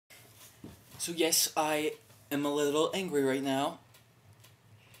So yes, I am a little angry right now.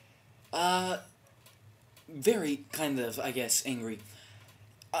 Very kind of, I guess, angry.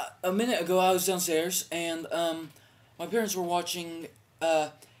 A minute ago I was downstairs and, my parents were watching,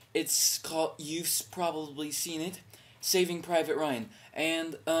 it's called, you've probably seen it, Saving Private Ryan.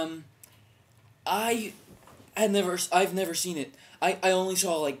 And, I've never seen it. I only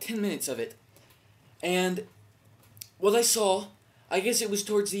saw like 10 minutes of it. And what I saw, I guess it was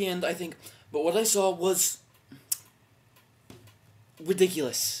towards the end, I think, but what I saw was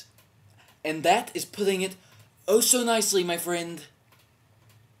ridiculous. And that is putting it oh so nicely, my friend.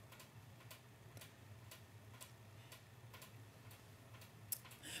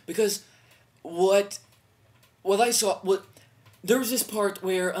 Because what I saw, there was this part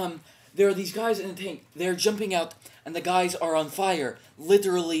where there are these guys in a tank. They're jumping out, and the guys are on fire,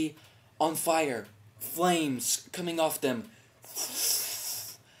 literally on fire, flames coming off them,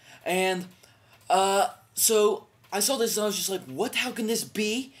 and so I saw this and I was just like, what? How can this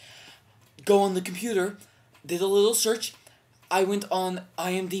be? Go on the computer, did a little search. I went on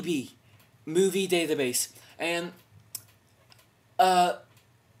IMDb, movie database, and I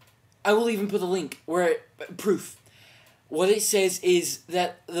will even put a link where proof. What it says is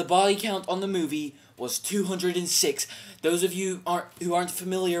that the body count on the movie was 206. Those of you who aren't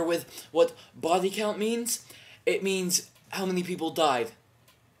familiar with what body count means, it means how many people died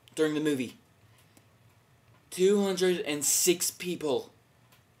during the movie. 206 people.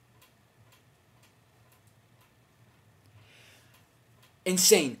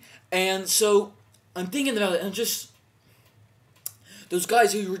 Insane. And so I'm thinking about it, and just those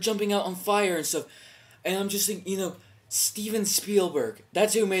guys who were jumping out on fire and stuff, and I'm just thinking, Steven Spielberg,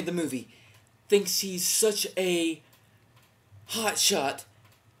 that's who made the movie, thinks he's such a hot shot.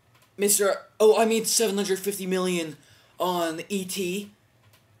 I made $750 million on E.T.,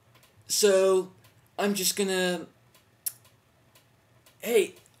 so I'm just gonna,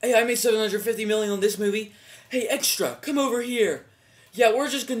 hey, I made $750 million on this movie. Hey, extra, come over here. Yeah, we're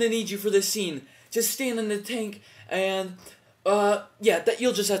just gonna need you for this scene. Just stand in the tank, and,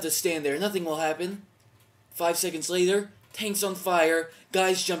 you'll just have to stand there. Nothing will happen. 5 seconds later, tank's on fire,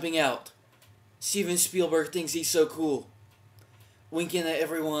 guys jumping out. Steven Spielberg thinks he's so cool. Winking at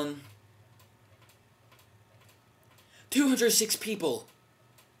everyone. 206 people.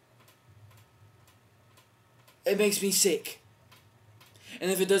 It makes me sick.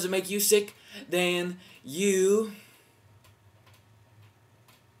 And if it doesn't make you sick, then you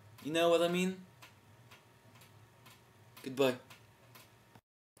know what I mean? Goodbye.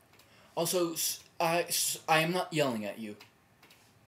 Also, I am not yelling at you.